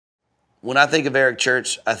When I think of Eric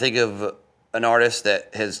Church, I think of an artist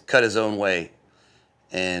that has cut his own way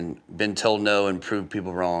and been told no and proved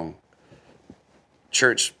people wrong.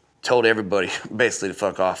 Church told everybody basically to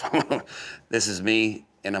fuck off. This is me,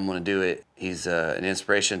 and I'm going to do it. He's an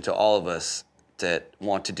inspiration to all of us that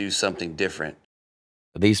want to do something different.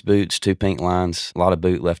 These Boots, Two Pink Lines, a lot of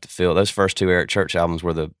boot left to fill. Those first two Eric Church albums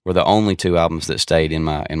were the only two albums that stayed in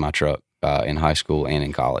my truck in high school and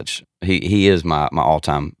in college. He is my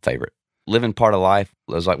all-time favorite. Living Part of Life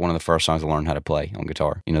was like one of the first songs I learned how to play on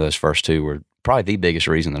guitar. You know, those first two were probably the biggest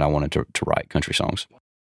reason that I wanted to write country songs.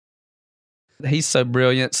 He's so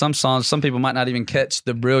brilliant. Some songs, some people might not even catch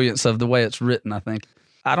the brilliance of the way it's written, I think.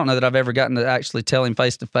 I don't know that I've ever gotten to actually tell him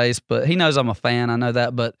face to face, but he knows I'm a fan. I know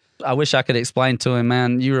that, but I wish I could explain to him,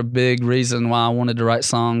 man, you're a big reason why I wanted to write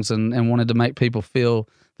songs and wanted to make people feel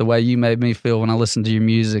the way you made me feel when I listened to your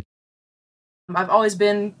music. I've always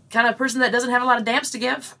been kind of a person that doesn't have a lot of damps to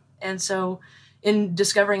give. And so in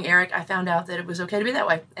discovering Eric, I found out that it was okay to be that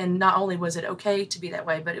way. And not only was it okay to be that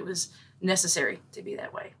way, but it was necessary to be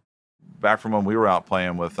that way. Back from when we were out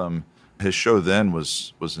playing with him, his show then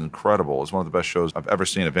was incredible. It was one of the best shows I've ever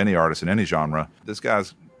seen of any artist in any genre. This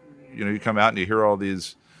guy's, you know, you come out and you hear all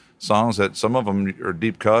these songs that some of them are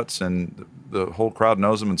deep cuts and the whole crowd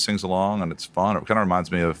knows them and sings along and it's fun. It kind of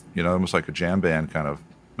reminds me of, you know, almost like a jam band kind of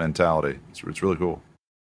mentality. It's really cool.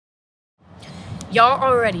 Y'all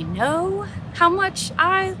already know how much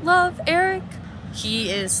I love Eric. He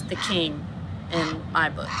is the king in my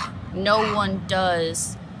book. No one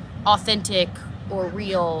does authentic or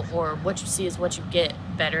real or what you see is what you get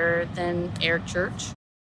better than Eric Church.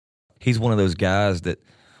 He's one of those guys that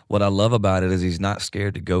what I love about it is he's not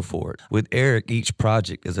scared to go for it. With Eric, each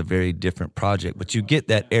project is a very different project, but you get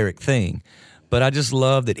that Eric thing. But I just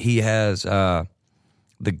love that he has the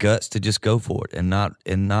guts to just go for it and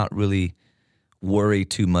not really worry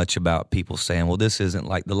too much about people saying, well, this isn't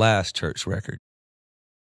like the last Church record.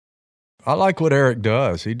 I like what Eric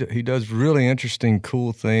does. He does really interesting,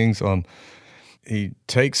 cool things. He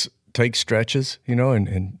takes stretches, you know,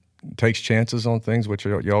 and takes chances on things, which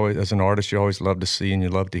you always, as an artist, you always love to see and you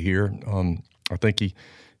love to hear. I think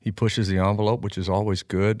he pushes the envelope, which is always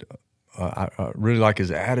good. I really like his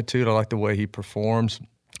attitude. I like the way he performs.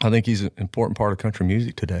 I think he's an important part of country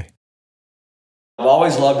music today. I've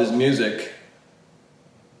always loved his music,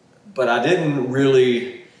 but I didn't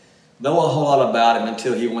really know a whole lot about him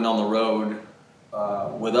until he went on the road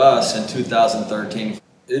with us in 2013.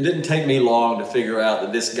 It didn't take me long to figure out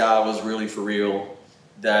that this guy was really for real,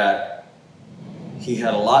 that he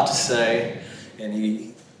had a lot to say, and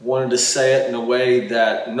he wanted to say it in a way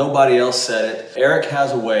that nobody else said it. Eric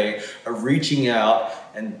has a way of reaching out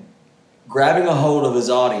and grabbing a hold of his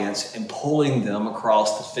audience and pulling them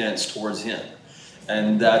across the fence towards him.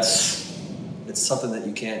 And it's something that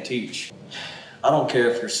you can't teach. I don't care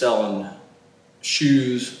if you're selling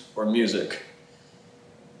shoes or music.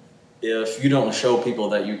 If you don't show people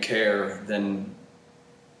that you care, then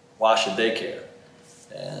why should they care?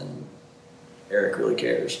 And Eric really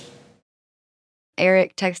cares.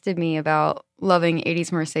 Eric texted me about loving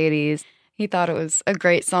 80s Mercedes. He thought it was a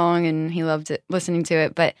great song and he loved it, listening to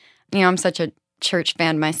it. But, you know, I'm such a Church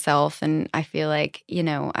fan myself, and I feel like, you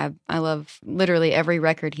know, I love literally every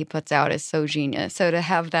record he puts out is so genius. So to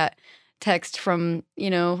have that text from, you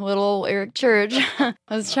know, little Eric Church, I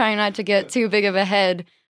was trying not to get too big of a head.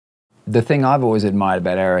 The thing I've always admired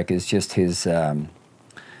about Eric is just his, the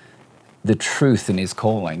truth in his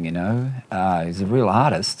calling, you know. He's a real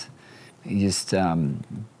artist. He just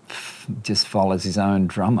follows his own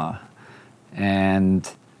drummer.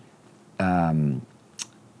 And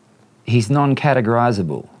he's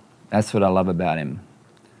non-categorizable. That's what I love about him.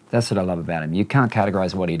 You can't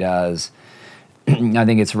categorize what he does. I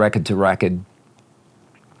think it's record to record.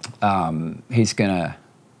 He's gonna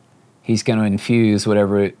infuse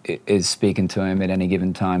whatever is speaking to him at any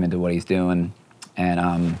given time into what he's doing.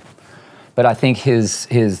 And but I think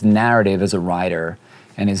his narrative as a writer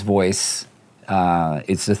and his voice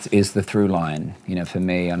is the through line. You know, for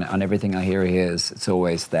me, on everything I hear his, it's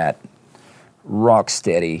always that rock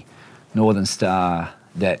steady Northern Star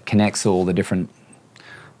that connects all the different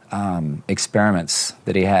experiments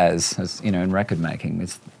that he has, as, you know, in record making.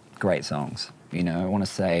 It's great songs. You know, I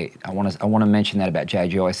want to mention that about Jay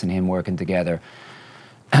Joyce and him working together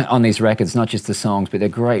on these records, not just the songs, but they're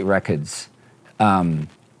great records. The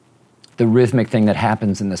rhythmic thing that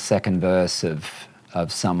happens in the second verse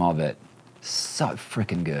of some of it, so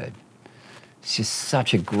freaking good. It's just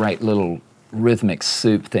such a great little rhythmic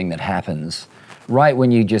soup thing that happens right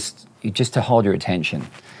when you just to hold your attention.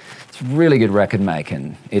 It's really good record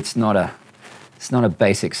making. It's not a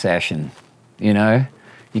basic session, you know.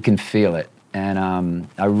 You can feel it. And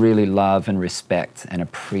I really love and respect and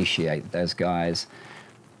appreciate those guys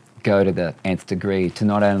go to the nth degree to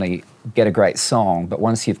not only get a great song, but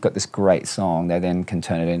once you've got this great song, they then can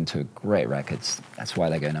turn it into great records. That's why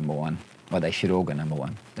they go number one. Well, they should all go number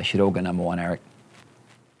one. They should all go number one, Eric.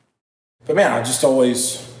 But man, I just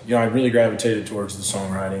always, I really gravitated towards the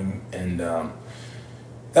songwriting, and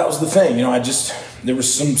that was the thing. There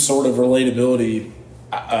was some sort of relatability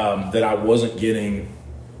that I wasn't getting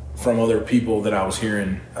from other people that I was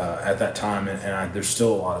hearing at that time, and there's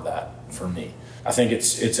still a lot of that for me. I think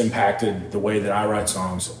it's impacted the way that I write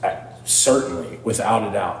songs, certainly, without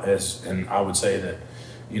a doubt. And I would say that,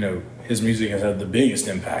 his music has had the biggest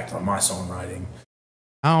impact on my songwriting.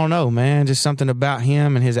 I don't know, man. Just something about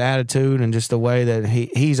him and his attitude and just the way that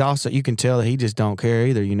he's also, you can tell that he just don't care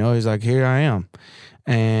either. He's like, here I am.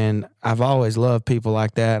 And I've always loved people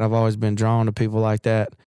like that. I've always been drawn to people like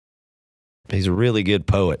that. He's a really good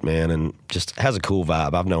poet, man, and just has a cool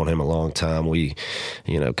vibe. I've known him a long time. We,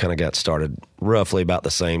 kind of got started roughly about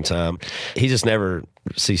the same time. He just never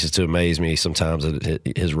ceases to amaze me sometimes at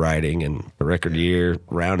his writing and Record Year,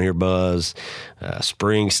 Round Here Buzz,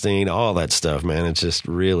 Springsteen, all that stuff, man. It's just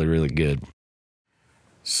really, really good.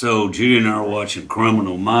 So Judy and I are watching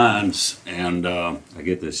Criminal Minds, and I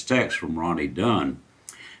get this text from Ronnie Dunn.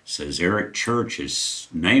 It says, Eric Church has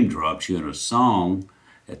name dropped you in a song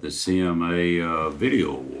at the CMA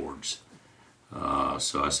Video Awards.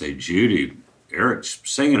 So I say, Judy, Eric's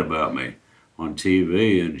singing about me on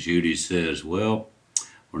TV, and Judy says, well,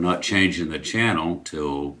 we're not changing the channel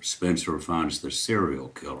till Spencer finds the serial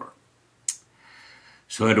killer.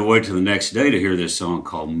 So I had to wait till the next day to hear this song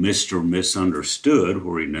called Mr. Misunderstood,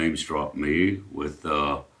 where he names dropped me with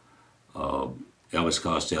Elvis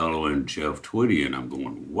Costello and Jeff Tweedy, and I'm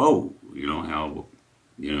going, whoa, how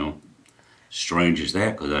strange as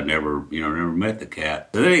that, because I never met the cat.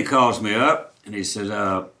 So then he calls me up and he says,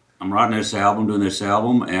 I'm writing this album, doing this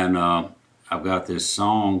album, and I've got this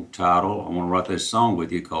song title. I want to write this song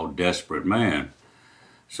with you called Desperate Man.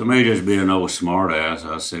 So me just being an old smart ass,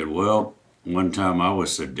 I said, well, one time I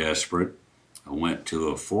was so desperate, I went to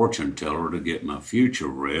a fortune teller to get my future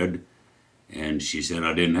read, and she said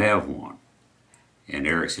I didn't have one. And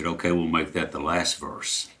Eric said, okay, we'll make that the last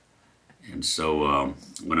verse. And so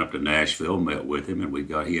went up to Nashville, met with him,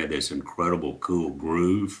 and he had this incredible cool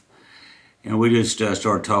groove. And we just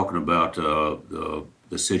started talking about the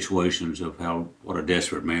situations of what a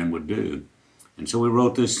desperate man would do. And so we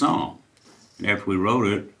wrote this song. And after we wrote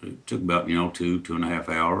it, it took about, 2.5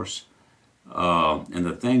 hours. And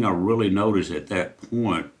the thing I really noticed at that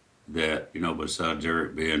point that, besides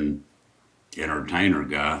Eric being entertainer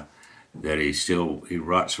guy, that he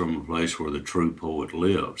writes from a place where the true poet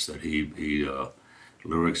lives, that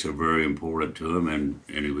lyrics are very important to him, and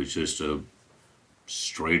he was just a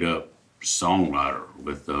straight up songwriter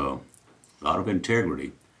with a lot of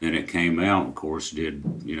integrity. Then it came out, of course, did,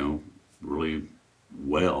 really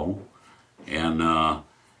well. And the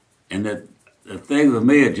thing with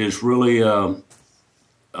me, it just really,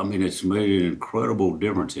 it's made an incredible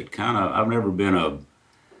difference.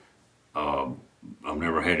 I've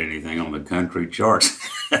never had anything on the country charts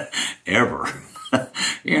ever,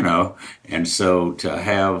 and so to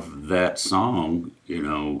have that song, I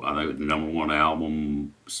think the #1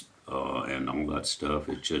 album and all that stuff,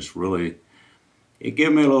 it just really, it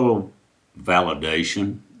gave me a little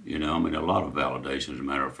validation, a lot of validation, as a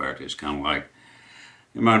matter of fact. It's kind of like,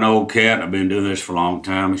 I'm an old cat, and I've been doing this for a long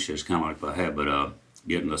time. It's just kind of like if I had, but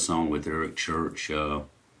getting the song with Eric Church,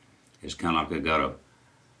 it's kind of like I got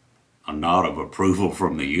a nod of approval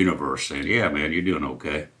from the universe saying, yeah, man, you're doing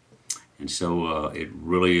okay. And so it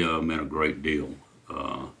really meant a great deal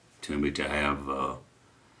to me to have a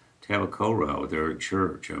co-write with Eric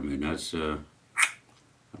Church. That's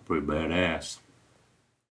pretty badass.